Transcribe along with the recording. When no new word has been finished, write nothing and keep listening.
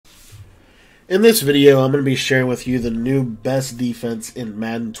In this video, I'm going to be sharing with you the new best defense in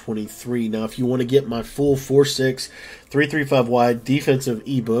Madden 23. Now, if you want to get my full 4.6, 3.35 wide defensive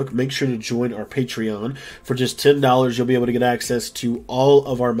ebook, make sure to join our Patreon. For just $10, you'll be able to get access to all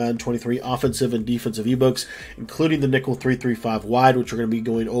of our Madden 23 offensive and defensive ebooks, including the nickel 3.35 wide, which we're going to be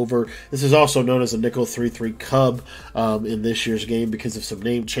going over. This is also known as a nickel 3.3 cub in this year's game because of some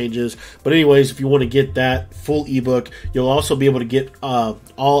name changes. But anyways, if you want to get that full ebook, you'll also be able to get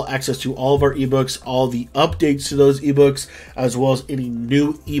all access to all of our ebooks, all the updates to those ebooks, as well as any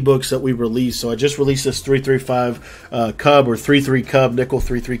new ebooks that we release. So I just released this 3.35 cub or 3.3 cub, nickel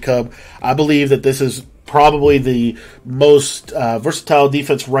 3.3 cub. I believe that this is probably the most versatile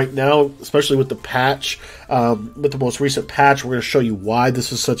defense right now, especially with the patch, with the most recent patch. We're going to show you why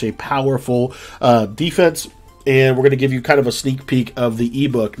this is such a powerful defense, and we're going to give you kind of a sneak peek of the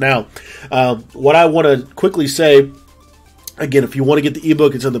ebook. Now, what I want to quickly say, again, if you want to get the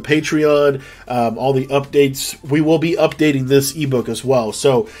ebook, it's on the Patreon. All the updates, we will be updating this ebook as well.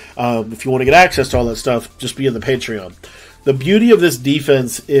 So if you want to get access to all that stuff, just be in the Patreon. The beauty of this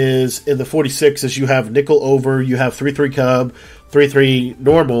defense is in the 46 is you have nickel over, you have 3.3 cub, 3.3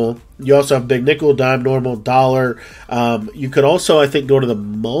 normal. You also have big nickel, dime normal, dollar. You could also, I think, go to the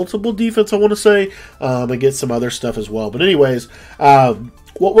multiple defense, I want to say, and get some other stuff as well. But anyways,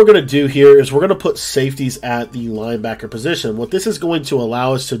 what we're going to do here is we're going to put safeties at the linebacker position. What this is going to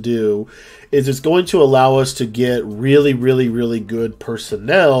allow us to do is it's going to allow us to get really, really, really good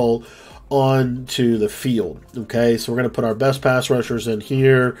personnel onto the field. Okay, so we're going to put our best pass rushers in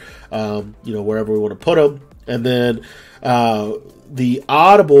here, wherever we want to put them. And then the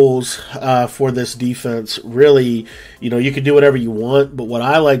audibles for this defense, really, you can do whatever you want, but what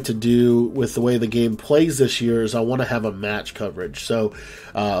I like to do with the way the game plays this year is I want to have a match coverage. So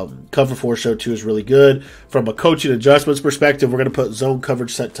cover 4 show 2 is really good. From a coaching adjustments perspective, we're going to put zone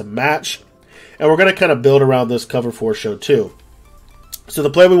coverage set to match, and we're going to kind of build around this cover 4 show 2. So the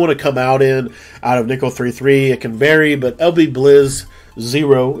play we want to come out of nickel 3.3, it can vary, but LB Blizz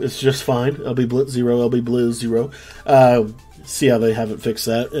 0 is just fine. LB Blitz 0, LB Blizz 0. See how they haven't fixed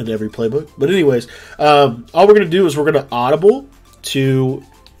that in every playbook. But anyways, all we're going to do is we're going to audible to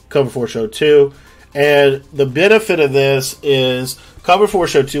cover 4 show 2. And the benefit of this is cover 4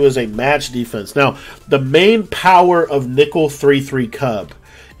 show 2 is a match defense. Now, the main power of nickel 3.3 cub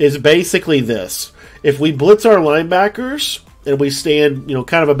is basically this. If we blitz our linebackers and we stand,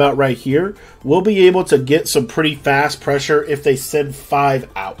 kind of about right here, we'll be able to get some pretty fast pressure if they send 5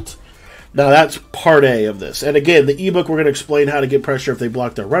 out. Now, that's part A of this. And again, the ebook, we're going to explain how to get pressure if they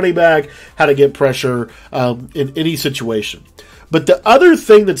block their running back, how to get pressure in any situation. But the other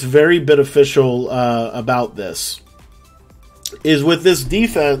thing that's very beneficial about this is with this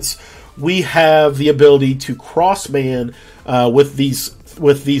defense, we have the ability to cross-man with these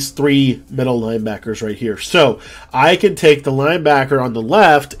 3 middle linebackers right here. So I can take the linebacker on the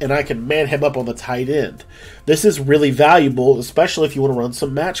left and I can man him up on the tight end. This is really valuable, especially if you want to run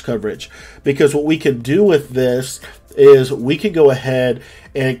some match coverage, because what we can do with this is we can go ahead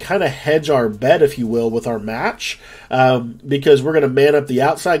and kind of hedge our bet, if you will, with our match, because we're going to man up the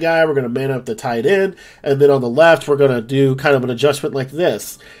outside guy, we're going to man up the tight end, and then on the left, we're going to do kind of an adjustment like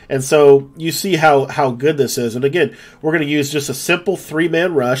this. And so you see how good this is. And again, we're going to use just a simple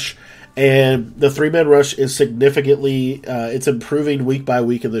 3-man rush, and the 3-man rush is significantly, it's improving week by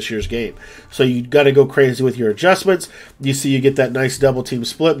week in this year's game. So you got to go crazy with your adjustments. You see you get that nice double team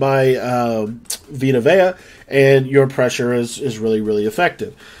split by Vita Vea, and your pressure is really, really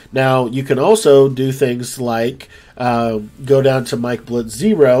effective. Now, you can also do things like go down to Mike Blitz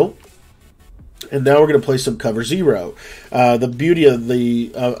 0, and now we're going to play some cover 0. The beauty of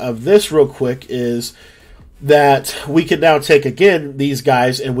this real quick is that we can now take, again, these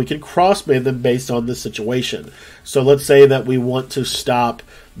guys and we can cross-man them based on the situation. So let's say that we want to stop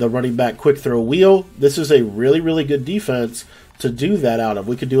the running back quick throw wheel. This is a really, really good defense to do that out of.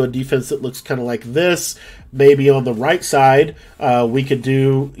 We could do a defense that looks kind of like this. Maybe on the right side, we could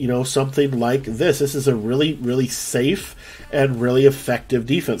do, something like this. This is a really, really safe and really effective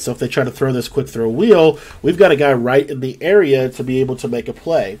defense. So if they try to throw this quick throw wheel, we've got a guy right in the area to be able to make a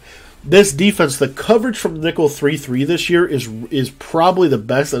play. This defense, the coverage from nickel 3.3 this year is probably the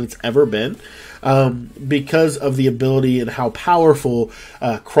best that it's ever been, because of the ability and how powerful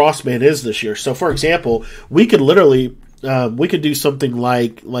crossman is this year. So, for example, we could literally we could do something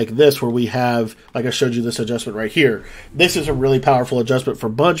like this, where we have, like I showed you, this adjustment right here. This is a really powerful adjustment for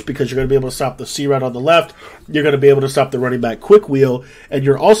bunch, because you're going to be able to stop the C right on the left, you're going to be able to stop the running back quick wheel, and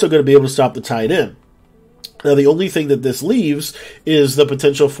you're also going to be able to stop the tight end. Now, the only thing that this leaves is the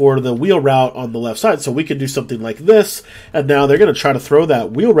potential for the wheel route on the left side. So we could do something like this, and now they're going to try to throw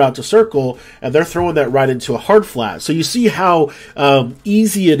that wheel route to circle, and they're throwing that right into a hard flat. So you see how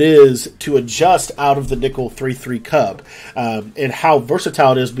easy it is to adjust out of the nickel 3-3 cub, and how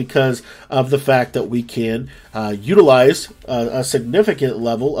versatile it is because of the fact that we can utilize a significant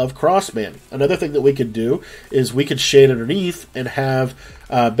level of crossman. Another thing that we could do is we could shade underneath and have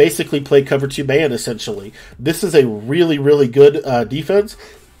basically play cover 2 man, essentially. This is a really, really good defense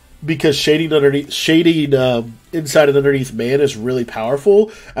because shading inside and underneath man is really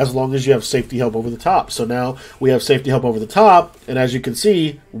powerful as long as you have safety help over the top. So now we have safety help over the top, and as you can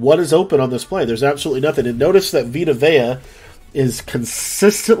see, what is open on this play? There's absolutely nothing. And notice that Vita Vea is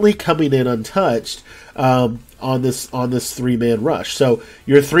consistently coming in untouched on this 3-man rush. So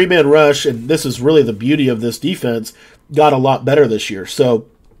your 3-man rush, and this is really the beauty of this defense, got a lot better this year.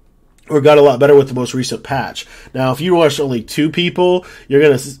 Or got a lot better with the most recent patch. Now, if you rush only 2 people, you're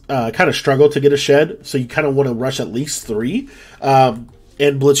going to kind of struggle to get a shed. So you kind of want to rush at least 3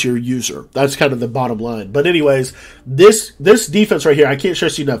 and blitz your user. That's kind of the bottom line. But anyways, this defense right here, I can't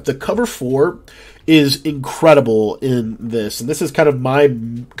stress you enough. The cover 4 is incredible in this. And this is kind of my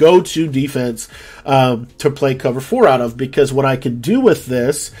go-to defense to play cover 4 out of, because what I can do with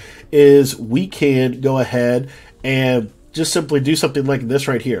this is we can go ahead and just simply do something like this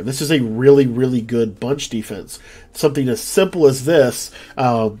right here. This is a really, really good bunch defense. Something as simple as this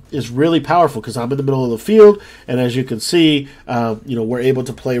is really powerful because I'm in the middle of the field, and as you can see, we're able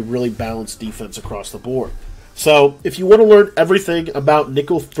to play really balanced defense across the board. So if you want to learn everything about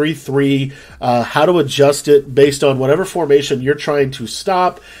nickel 3-3, how to adjust it based on whatever formation you're trying to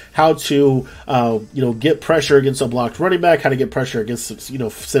stop, how to get pressure against a blocked running back, how to get pressure against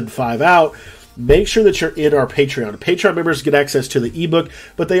send 5 out, make sure that you're in our Patreon. Patreon members get access to the ebook,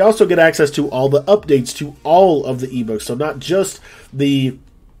 but they also get access to all the updates to all of the ebooks. So not just the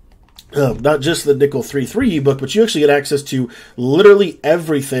nickel 3-3 ebook, but you actually get access to literally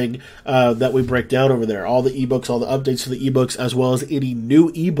everything that we break down over there. All the ebooks, all the updates to the ebooks, as well as any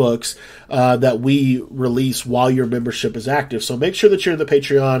new ebooks that we release while your membership is active. So make sure that you're in the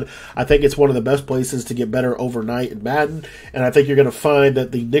Patreon. I think it's one of the best places to get better overnight in Madden, and I think you're going to find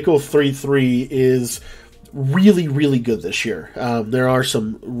that the nickel 3-3 is really, really good this year. There are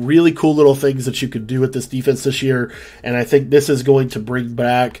some really cool little things that you can do with this defense this year, and I think this is going to bring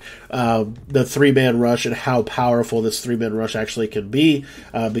back the 3-man rush and how powerful this 3-man rush actually can be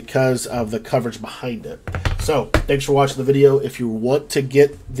because of the coverage behind it. So, thanks for watching the video. If you want to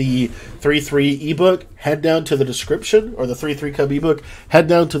get the 3-3 ebook, head down to the description, or the 3-3 Cub ebook, head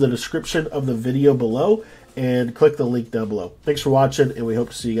down to the description of the video below and click the link down below. Thanks for watching, and we hope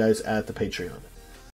to see you guys at the Patreon.